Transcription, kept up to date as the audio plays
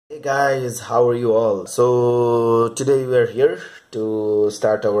Hey guys, how are you all? So today we are here to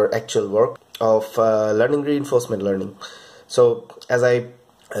start our actual work of learning reinforcement learning. So as I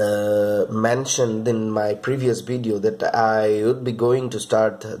mentioned in my previous video that I would be going to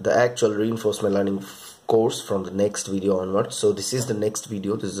start the actual reinforcement learning course from the next video onwards. So this is the next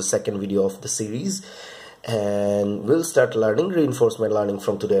video, this is the second video of the series, and we'll start learning reinforcement learning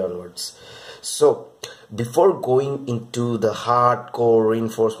from today onwards. So before going into the hardcore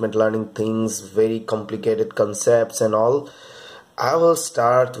reinforcement learning things, very complicated concepts and all, I will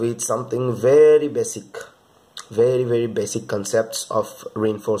start with something very basic, very basic concepts of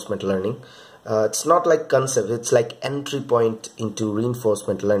reinforcement learning. It's not like concept, it's like entry point into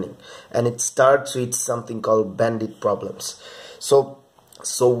reinforcement learning, and it starts with something called bandit problems. So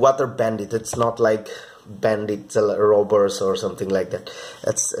what are bandits? It's not like bandits robbers or something like that.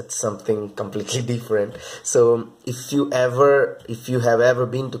 It's something completely different. So if you have ever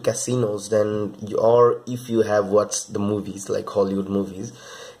been to casinos, then or if you have watched the movies like Hollywood movies,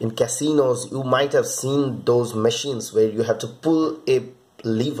 in casinos you might have seen those machines where you have to pull a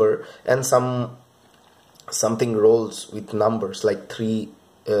lever and something rolls with numbers like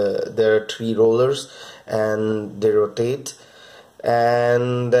there are three rollers and they rotate,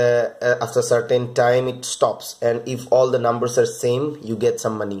 and after a certain time it stops, and if all the numbers are same you get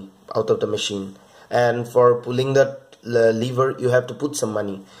some money out of the machine, and for pulling the lever you have to put some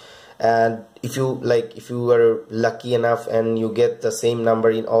money, and if you are lucky enough and you get the same number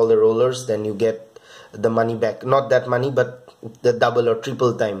in all the rollers, then you get the money back. Not that money, but the double or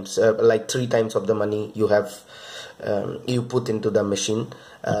triple times, like 3 times of the money you have you put into the machine,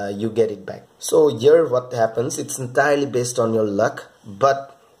 you get it back. So here what happens, it's entirely based on your luck,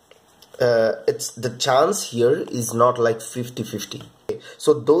 but it's the chance here is not like 50-50.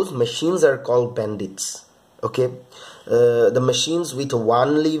 So those machines are called bandits. Okay, the machines with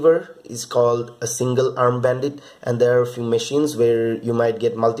one lever is called a single arm bandit, and there are a few machines where you might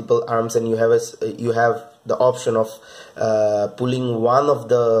get multiple arms and you have the option of pulling one of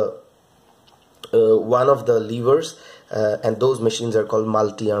the levers, and those machines are called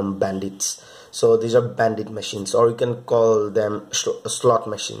multi-arm bandits. So these are bandit machines, or you can call them slot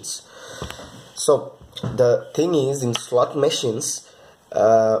machines. So the thing is, in slot machines,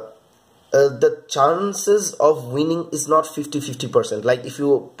 the chances of winning is not 50-50%. Like if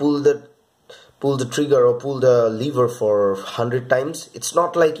you pull the trigger or pull the lever for 100 times, it's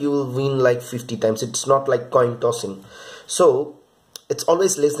not like you will win like 50 times. It's not like coin tossing. So it's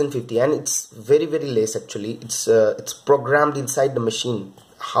always less than 50, and it's very less actually. It's programmed inside the machine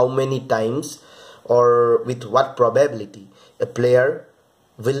how many times or with what probability a player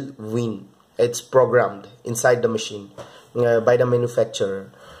will win. It's programmed inside the machine by the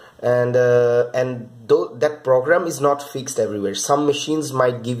manufacturer, and though that program is not fixed everywhere. Some machines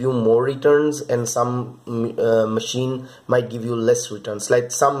might give you more returns, and some machine might give you less returns.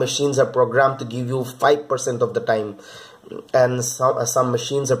 Like some machines are programmed to give you 5% of the time, and some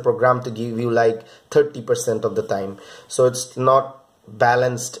machines are programmed to give you like 30% of the time. So it's not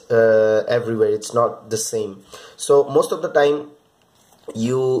balanced everywhere, it's not the same. So most of the time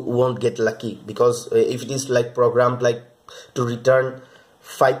you won't get lucky, because if it is like programmed like to return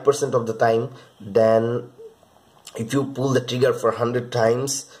 5% of the time, then if you pull the trigger for 100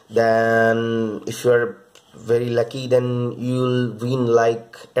 times, then if you are very lucky, then you'll win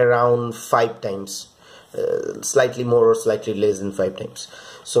like around 5 times. Slightly more or slightly less than 5 times.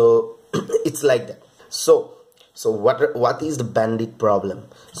 So it's like that. So what is the bandit problem?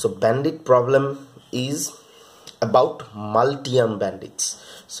 So bandit problem is about multi-arm bandits.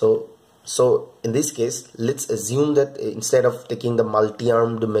 So in this case, let's assume that instead of taking the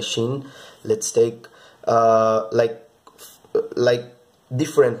multi-armed machine, let's take like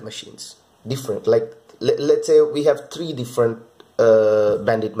different machines, like let's say we have 3 different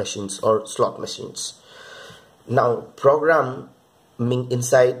bandit machines or slot machines. Now programming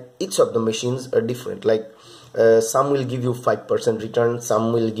inside each of the machines are different. Like some will give you 5% return,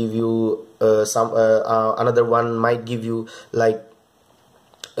 some will give you another one might give you like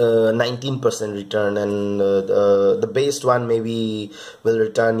 19% return, and the base one maybe will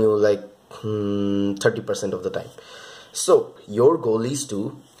return you like 30% of the time. So your goal is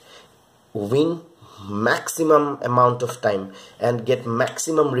to win maximum amount of time and get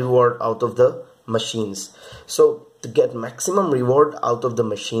maximum reward out of the machines. So to get maximum reward out of the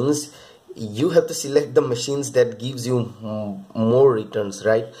machines, you have to select the machines that gives you more returns,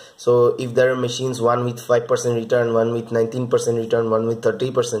 right? So if there are machines, one with 5% return, one with 19% return, one with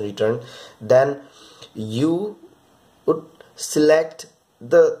 30% return, then you would select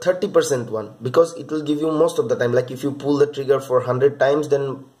the 30% one, because it will give you most of the time. Like if you pull the trigger for 100 times,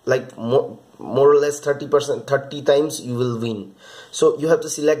 then like more or less 30%, 30 times you will win. So you have to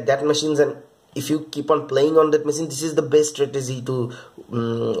select that machines, and if you keep on playing on that machine, this is the best strategy to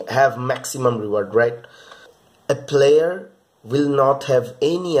have maximum reward, right? A player will not have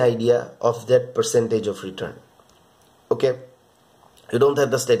any idea of that percentage of return. Okay, you don't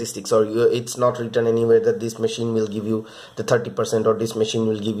have the statistics, or it's not written anywhere that this machine will give you the 30% or this machine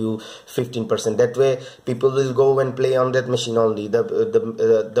will give you 15%. That way people will go and play on that machine only,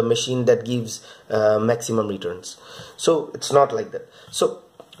 the machine that gives maximum returns. So it's not like that. So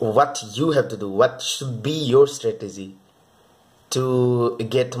what you have to do, what should be your strategy to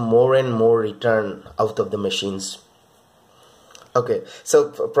get more and more return out of the machines? Okay, so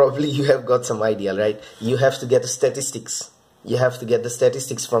probably you have got some idea, right? You have to get the statistics. You have to get the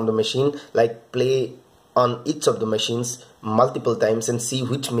statistics from the machine, like play on each of the machines multiple times and see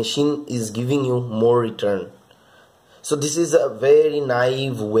which machine is giving you more return. So this is a very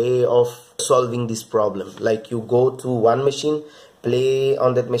naive way of solving this problem. Like you go to one machine, play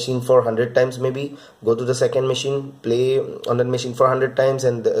on that machine for 100 times, maybe go to the second machine, play on that machine for 100 times,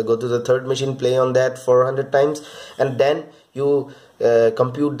 and go to the third machine, play on that for 100 times, and then you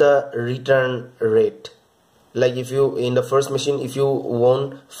compute the return rate. Like if you, in the first machine, if you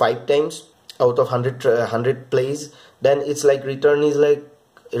won 5 times out of 100 plays, then it's like return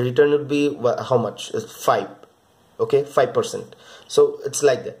would be how much? 5. Okay, 5%. So it's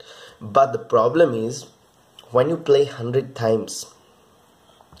like that. But the problem is, when you play 100 times,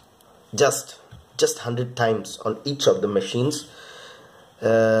 just 100 times on each of the machines,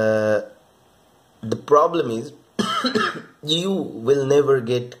 the problem is you will never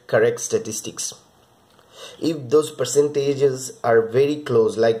get correct statistics. If those percentages are very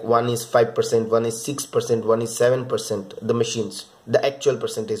close, like one is 5%, one is 6%, one is 7%, the machines, the actual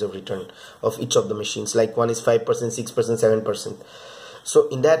percentage of return of each of the machines, like one is 5%, 6%, 7%. So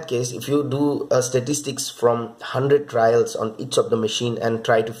in that case, if you do statistics from 100 trials on each of the machine and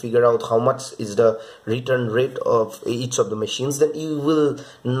try to figure out how much is the return rate of each of the machines, then you will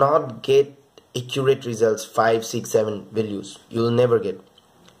not get accurate results, 5, 6, 7 values. You will never get.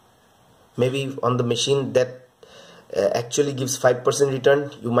 Maybe on the machine that actually gives 5%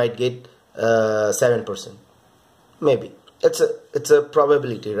 return, you might get 7%. Maybe. It's a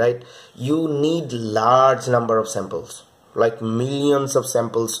probability, right? You need large number of samples, like millions of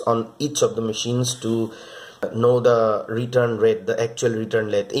samples on each of the machines to know the return rate, the actual return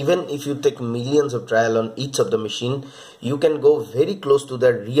rate. Even if you take millions of trial on each of the machine, you can go very close to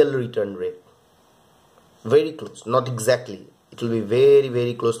the real return rate. Very close, not exactly. It will be very,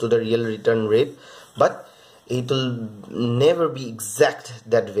 very close to the real return rate, but it will never be exact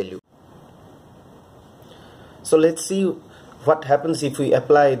that value. So let's see what happens if we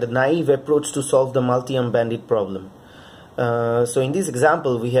apply the naive approach to solve the multi-arm bandit problem. So in this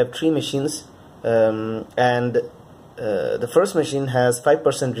example, we have 3 machines, and the first machine has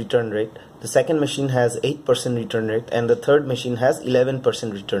 5% return rate, the second machine has 8% return rate, and the third machine has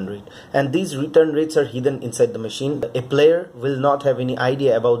 11% return rate. And these return rates are hidden inside the machine. A player will not have any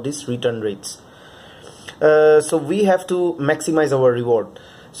idea about these return rates. So we have to maximize our reward.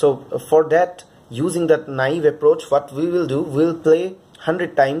 So for that, using that naive approach, what we will do, we'll play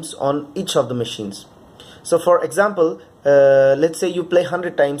 100 times on each of the machines. So for example, let's say you play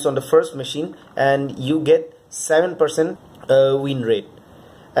 100 times on the first machine and you get 7% win rate,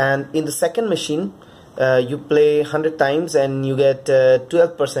 and in the second machine you play 100 times and you get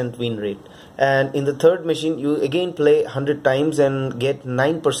 12% win rate, and in the third machine you again play 100 times and get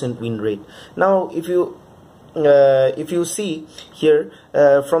 9% win rate. Now if you see here,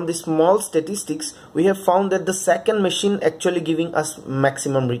 from the small statistics, we have found that the second machine actually giving us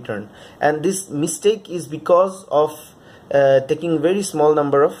maximum return, and this mistake is because of taking very small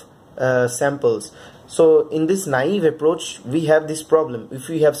number of samples. So in this naive approach, we have this problem. If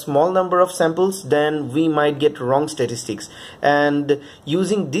we have small number of samples, then we might get wrong statistics. And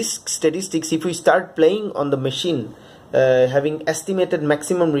using this statistics, if we start playing on the machine having estimated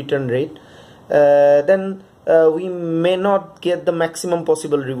maximum return rate, then we may not get the maximum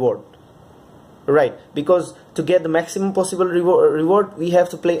possible reward, right? Because to get the maximum possible reward, we have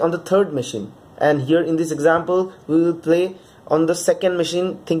to play on the third machine. And here in this example, we will play on the second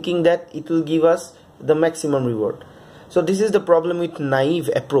machine thinking that it will give us the maximum reward. So this is the problem with naive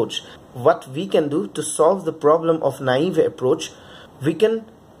approach. What we can do to solve the problem of naive approach, we can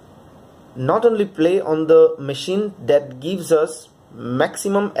not only play on the machine that gives us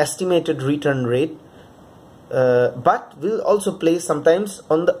maximum estimated return rate, but we'll also play sometimes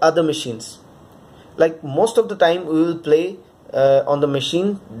on the other machines. Like most of the time we will play on the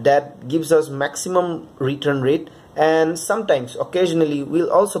machine that gives us maximum return rate, and sometimes occasionally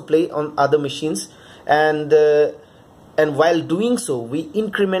we'll also play on other machines, and while doing so we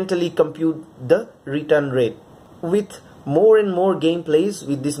incrementally compute the return rate. With more and more gameplays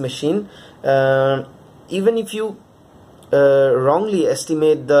with this machine, even if you wrongly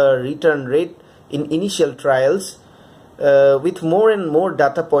estimate the return rate in initial trials, with more and more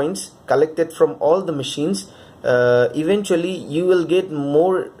data points collected from all the machines, eventually you will get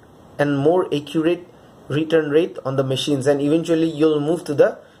more and more accurate return rate on the machines, and eventually you'll move to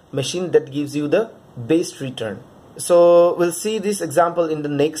the machine that gives you the best return. So we'll see this example in the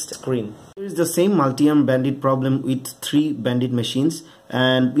next screen. Here is the same multi-arm bandit problem with 3 bandit machines,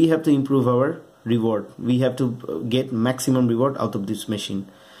 and we have to improve our reward. We have to get maximum reward out of this machine.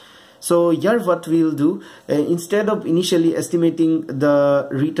 So here what we will do, instead of initially estimating the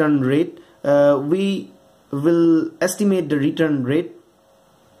return rate, we will estimate the return rate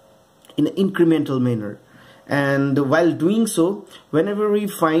in an incremental manner. And while doing so, whenever we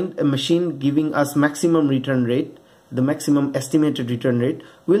find a machine giving us maximum return rate, the maximum estimated return rate,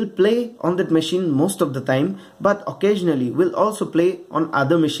 we'll play on that machine most of the time, but occasionally we'll also play on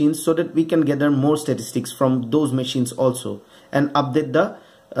other machines so that we can gather more statistics from those machines also, and update the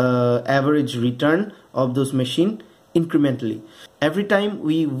average return of those machines incrementally. Every time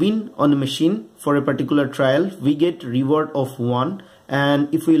we win on a machine for a particular trial, we get reward of 1, and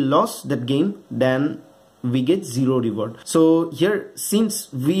if we lost that game, then we get 0 reward. So here,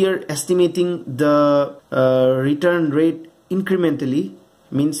 since we are estimating the return rate incrementally,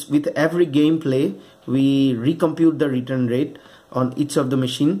 means with every gameplay we recompute the return rate on each of the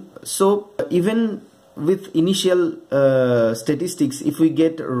machine. So even with initial statistics, if we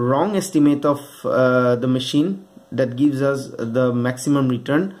get wrong estimate of the machine that gives us the maximum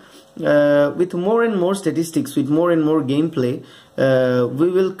return, with more and more statistics, with more and more gameplay, we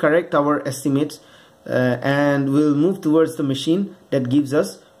will correct our estimates, and we'll move towards the machine that gives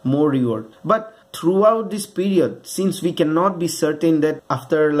us more reward. But throughout this period, since we cannot be certain that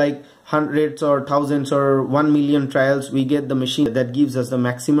after like hundreds or thousands or 1 million trials we get the machine that gives us the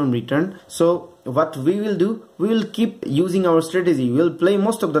maximum return, so what we will do, we will keep using our strategy. We'll play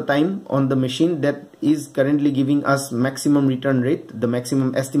most of the time on the machine that is currently giving us maximum return rate, the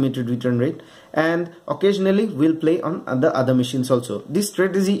maximum estimated return rate, and occasionally we'll play on the other machines also. This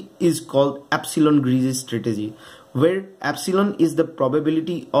strategy is called epsilon greasy strategy, where epsilon is the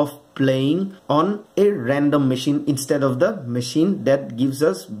probability of playing on a random machine instead of the machine that gives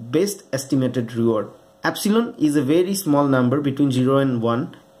us best estimated reward. Epsilon is a very small number between 0 and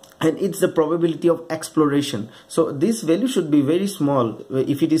 1, and it's the probability of exploration. So this value should be very small.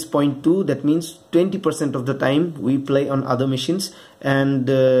 If it is 0.2, that means 20% of the time we play on other machines, and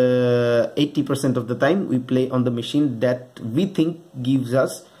 80% of the time we play on the machine that we think gives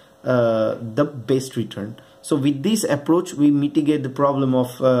us the best return. So with this approach, we mitigate the problem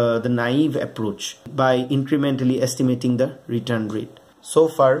of the naive approach by incrementally estimating the return rate. So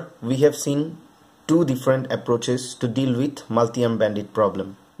far we have seen 2 different approaches to deal with multi-arm bandit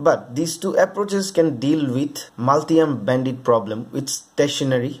problem. But these 2 approaches can deal with multi-arm bandit problem with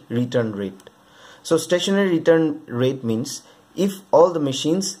stationary return rate. So stationary return rate means if all the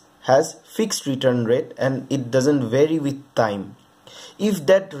machines has fixed return rate and it doesn't vary with time. If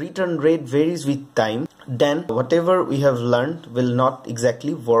that return rate varies with time, then whatever we have learned will not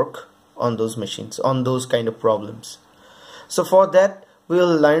exactly work on those machines, on those kind of problems. So for that, we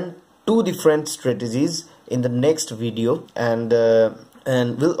will learn 2 different strategies in the next video, and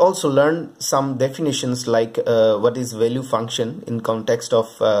we'll also learn some definitions like what is value function in context of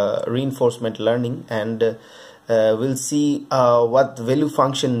reinforcement learning, and we'll see what value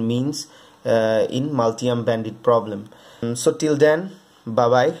function means in multi-arm bandit problem. So till then, bye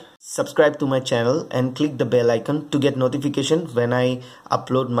bye. Subscribe to my channel and click the bell icon to get notification when I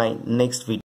upload my next video.